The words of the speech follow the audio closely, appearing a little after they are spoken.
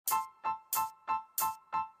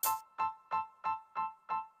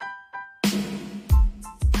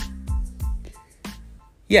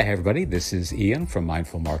Yeah, hey everybody, this is Ian from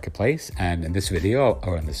Mindful Marketplace, and in this video,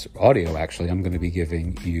 or in this audio actually, I'm going to be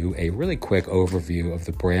giving you a really quick overview of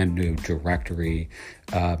the brand new directory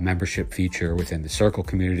membership feature within the Circle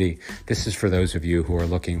community. This is for those of you who are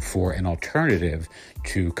looking for an alternative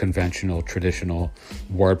to conventional, traditional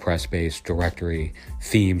WordPress-based directory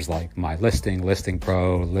themes like My Listing, Listing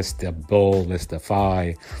Pro, Listable,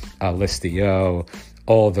 Listify, Listio,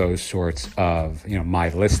 all those sorts of, My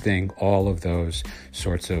Listing, all of those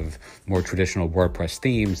sorts of more traditional WordPress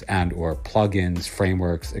themes and or plugins,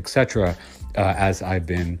 frameworks, etc. As I've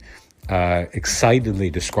been excitedly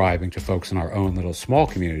describing to folks in our own little small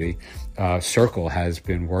community, Circle has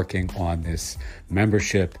been working on this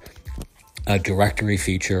membership directory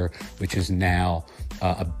feature, which is now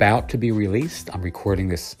about to be released. I'm recording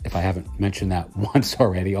this, if I haven't mentioned that once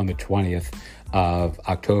already, on the 20th of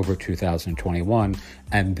October 2021,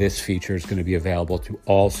 and this feature is going to be available to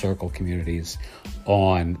all Circle communities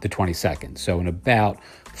on the 22nd. So in about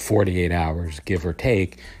 48 hours, give or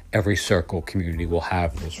take, every Circle community will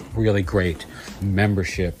have this really great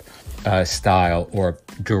membership style or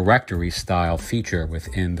directory style feature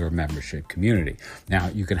within their membership community. Now,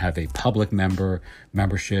 you can have a public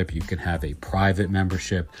membership, you can have a private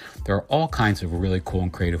membership. There are all kinds of really cool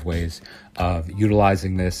and creative ways of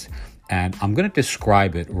utilizing this, and I'm going to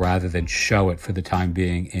describe it rather than show it for the time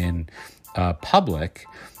being in public,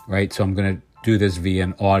 right? So I'm going to do this via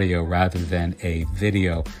an audio rather than a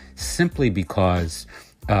video, simply because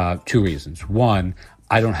two reasons. One,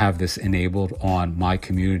 I don't have this enabled on my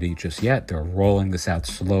community just yet. They're rolling this out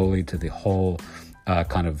slowly to the whole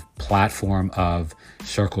kind of platform of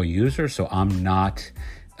Circle users. So I'm not,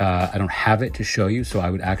 I don't have it to show you. So I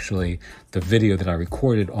would actually, the video that I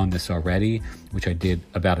recorded on this already, which I did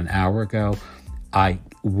about an hour ago, I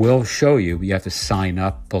will show you. You have to sign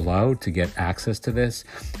up below to get access to this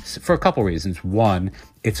for a couple reasons. One,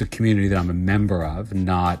 it's a community that I'm a member of,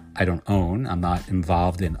 I don't own, I'm not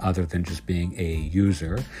involved in other than just being a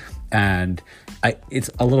user. And it's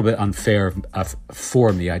a little bit unfair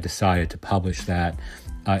for me. I decided to publish that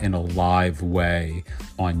in a live way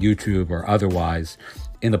on YouTube or otherwise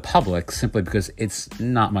in the public, simply because it's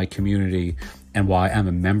not my community, and while I'm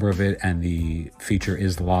a member of it and the feature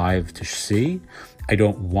is live to see, I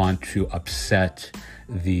don't want to upset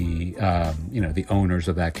the the owners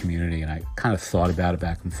of that community. And I kind of thought about it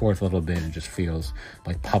back and forth a little bit, and it just feels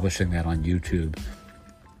like publishing that on YouTube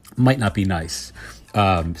might not be nice,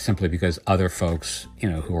 simply because other folks,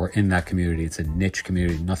 who are in that community, it's a niche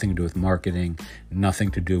community, nothing to do with marketing, nothing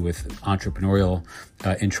to do with entrepreneurial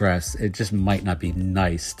interests. It just might not be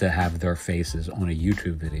nice to have their faces on a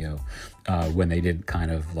YouTube video when they didn't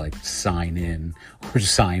kind of like sign in or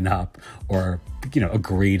sign up or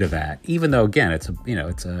agree to that, even though again it's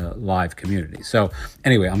a live community. So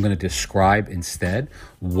anyway, I'm going to describe instead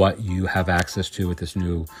what you have access to with this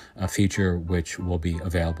new feature, which will be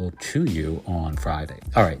available to you on Friday.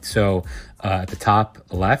 All right, so at the top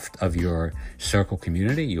left of your Circle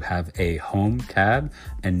community, you have a home tab,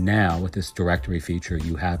 and now with this directory feature,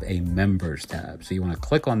 you have a members tab. So you want to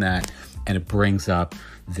click on that, and it brings up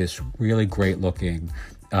this really great looking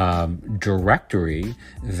directory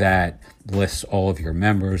that lists all of your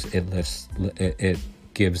members. It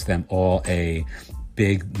gives them all a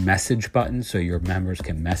big message button, so your members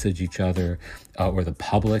can message each other, or the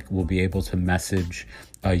public will be able to message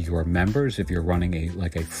your members if you're running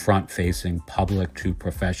a front-facing public to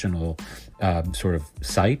professional sort of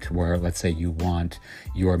site, where let's say you want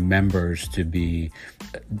your members to be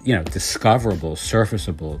discoverable,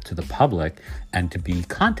 surfaceable to the public, and to be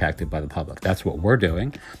contacted by the public. That's what we're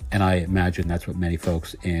doing, and I imagine that's what many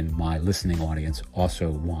folks in my listening audience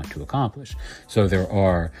also want to accomplish. So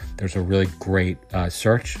there's a really great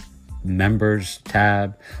search members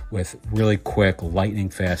tab with really quick lightning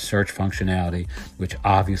fast search functionality, which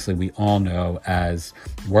obviously we all know as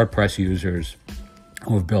WordPress users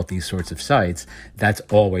who have built these sorts of sites, that's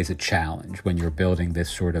always a challenge when you're building this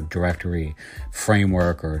sort of directory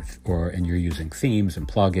framework and you're using themes and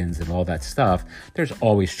plugins and all that stuff. There's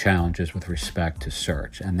always challenges with respect to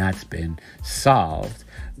search, and that's been solved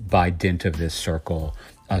by dint of this Circle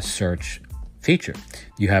search feature.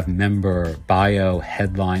 You have member bio,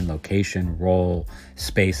 headline, location, role,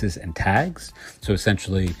 spaces, and tags. So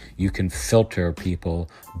essentially, you can filter people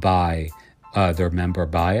by their member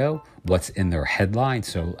bio, what's in their headline.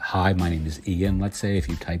 So, hi, my name is Ian. Let's say if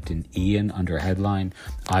you typed in Ian under headline,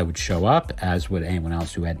 I would show up, as would anyone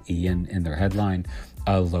else who had Ian in their headline.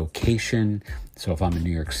 Location. So if I'm in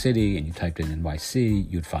New York City and you typed in NYC,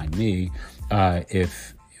 you'd find me.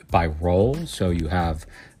 If by role, so you have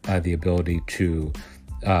the ability to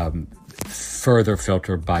further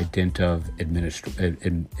filter by dint of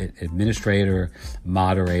administrator,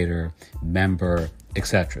 moderator, member,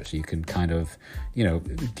 etc. So you can kind of,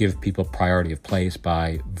 give people priority of place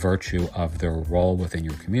by virtue of their role within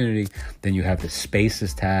your community. Then you have the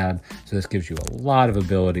Spaces tab. So this gives you a lot of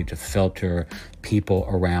ability to filter people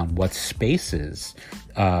around what spaces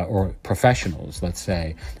or professionals, let's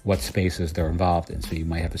say, what spaces they're involved in. So you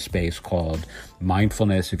might have a space called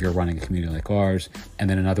mindfulness if you're running a community like ours, and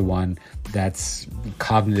then another one that's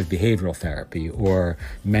cognitive behavioral therapy or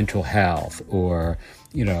mental health or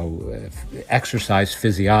exercise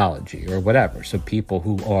physiology or whatever. So people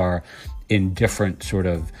who are in different sort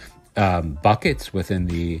of buckets within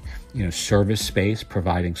the service space,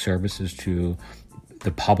 providing services to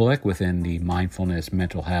the public within the mindfulness,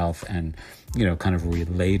 mental health, and kind of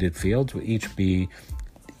related fields would each be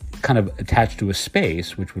kind of attached to a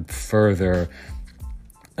space, which would further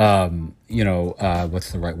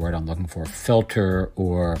what's the right word I'm looking for? Filter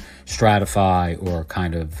or stratify or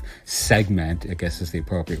kind of segment, I guess is the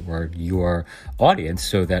appropriate word, your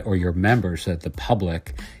audience or your members, so that the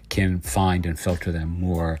public can find and filter them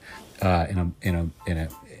more in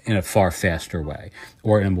a far faster way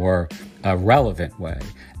or in a more relevant way.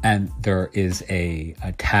 And there is a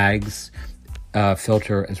tags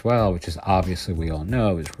filter as well, which is obviously, we all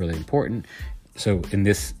know, is really important. So in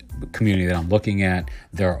this community that I'm looking at,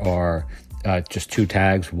 there are just two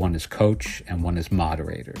tags. One is coach and one is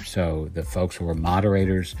moderator. So the folks who are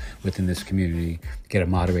moderators within this community get a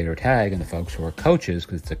moderator tag, and the folks who are coaches,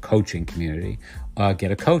 because it's a coaching community,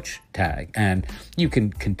 get a coach tag. And you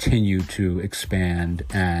can continue to expand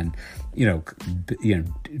and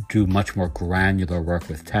do much more granular work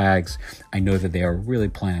with tags. I know that they are really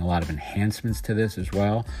planning a lot of enhancements to this as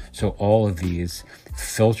well. So all of these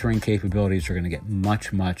filtering capabilities are going to get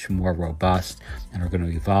much, much more robust and are going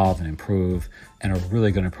to evolve and improve and are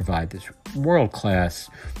really going to provide this world-class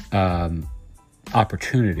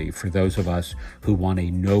opportunity for those of us who want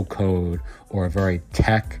a no-code or a very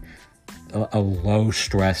a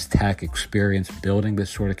low-stress tech experience building this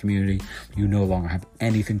sort of community. You no longer have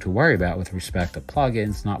anything to worry about with respect to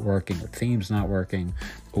plugins not working or themes not working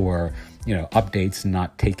or updates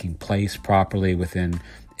not taking place properly within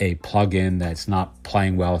a plugin that's not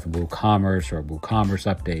playing well with WooCommerce or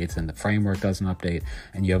WooCommerce updates and the framework doesn't update,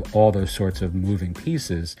 and you have all those sorts of moving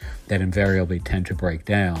pieces that invariably tend to break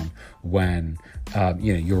down when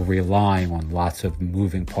you're relying on lots of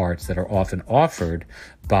moving parts that are often offered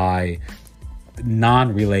by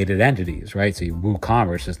non-related entities, right? So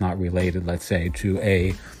WooCommerce is not related, let's say, to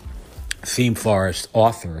a ThemeForest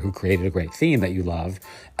author who created a great theme that you love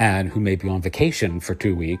and who may be on vacation for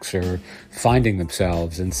 2 weeks or finding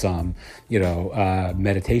themselves in some,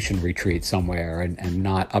 meditation retreat somewhere and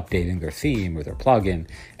not updating their theme or their plugin.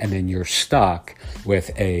 And then you're stuck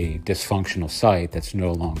with a dysfunctional site that's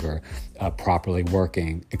no longer properly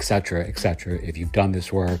working, et cetera, et cetera. If you've done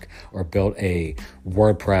this work or built a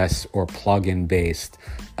WordPress or plugin-based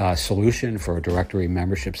solution for a directory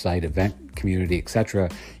membership site, event community, et cetera,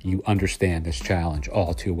 you understand this challenge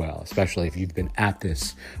all too well, especially if you've been at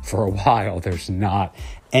this for a while. There's not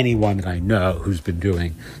anyone that I know who's been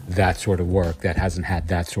doing that sort of work that hasn't had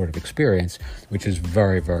that sort of experience, which is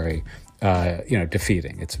very, very,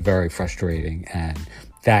 defeating. It's very frustrating, and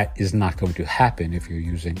that is not going to happen if you're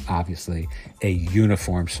using, obviously, a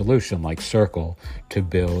uniform solution like Circle to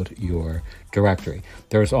build your directory.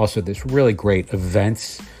 There's also this really great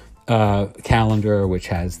events calendar, which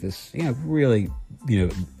has this, really,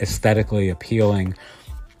 aesthetically appealing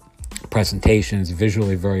presentations,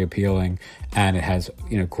 visually very appealing, and it has,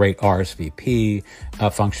 great RSVP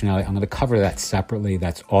functionality. I'm going to cover that separately.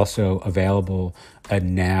 That's also available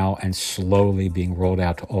now and slowly being rolled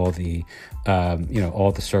out to all the,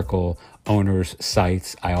 all the Circle owners'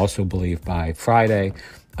 sites. I also believe by Friday.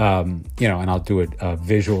 And I'll do a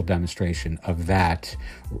visual demonstration of that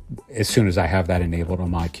as soon as I have that enabled on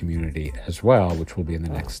my community as well, which will be in the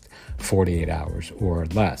next 48 hours or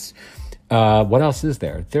less. What else is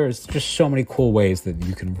there? There's just so many cool ways that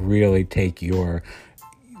you can really take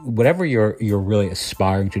whatever you're really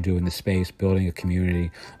aspiring to do in the space, building a community,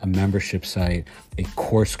 a membership site, a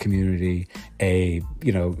course community, a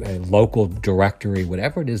local directory,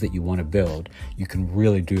 whatever it is that you want to build, you can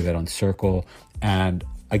really do that on Circle. And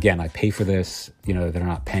again, I pay for this. They're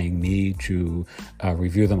not paying me to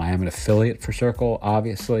review them. I am an affiliate for Circle,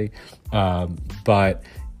 obviously. But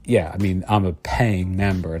yeah, I'm a paying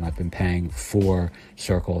member, and I've been paying for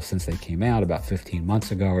Circle since they came out about 15 months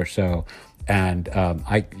ago or so. And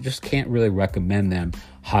I just can't really recommend them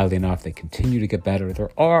highly enough. They continue to get better.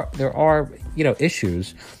 There are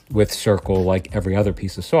issues with Circle, like every other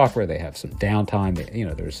piece of software. They have some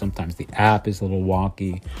downtime. There's sometimes the app is a little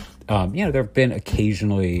wonky. There have been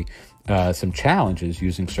occasionally some challenges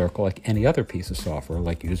using Circle, like any other piece of software,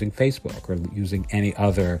 like using Facebook or using any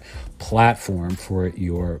other platform for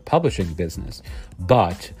your publishing business.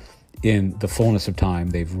 But in the fullness of time,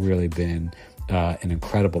 they've really been an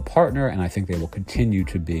incredible partner, and I think they will continue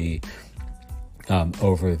to be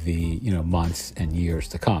over the months and years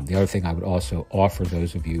to come. The other thing I would also offer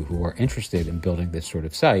those of you who are interested in building this sort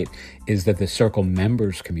of site is that the Circle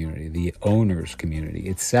members community, the owners community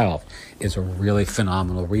itself, is a really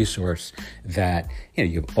phenomenal resource that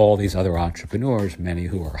you have all these other entrepreneurs, many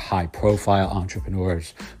who are high-profile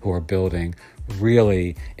entrepreneurs who are building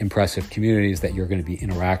really impressive communities that you're going to be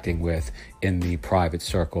interacting with in the private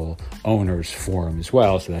Circle owners forum as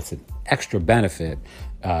well. So that's an extra benefit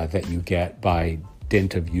that you get by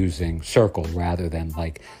dint of using Circle rather than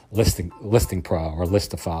like Listing Pro or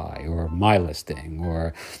Listify or My Listing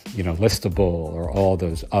or Listable or all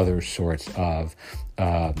those other sorts of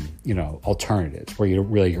alternatives where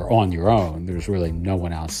you're on your own. There's really no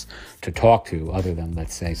one else to talk to other than,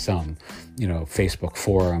 let's say, some Facebook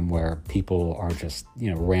forum where people are just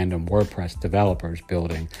random WordPress developers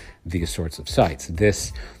building these sorts of sites.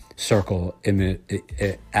 This Circle the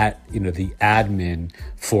admin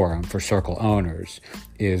forum for Circle owners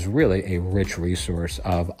is really a rich resource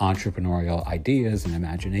of entrepreneurial ideas and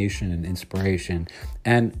imagination and inspiration,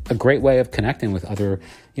 and a great way of connecting with other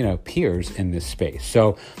peers in this space.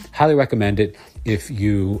 So highly recommend it if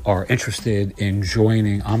you are interested in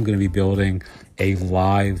joining. I'm going to be building a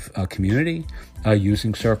live community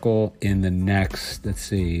using Circle in the next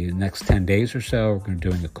 10 days or so. We're going to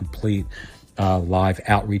be doing a complete live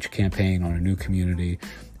outreach campaign on a new community.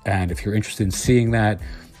 And if you're interested in seeing that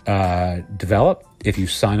develop, if you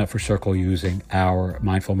sign up for Circle using our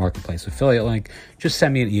Mindful Marketplace affiliate link, just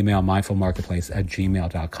send me an email,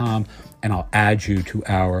 mindfulmarketplace@gmail.com, and I'll add you to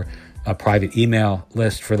our private email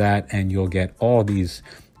list for that. And you'll get all these,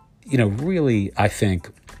 really, I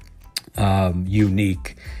think,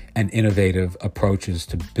 unique and innovative approaches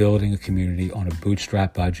to building a community on a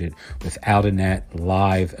bootstrap budget without a net,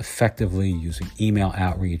 live, effectively, using email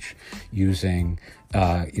outreach, using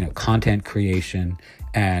content creation,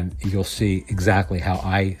 and you'll see exactly how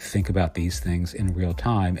I think about these things in real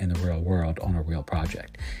time in the real world on a real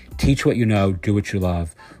project. Teach what you know, do what you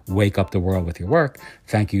love, wake up the world with your work.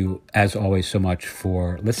 Thank you, as always, so much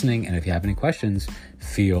for listening, and if you have any questions,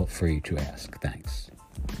 feel free to ask. Thanks.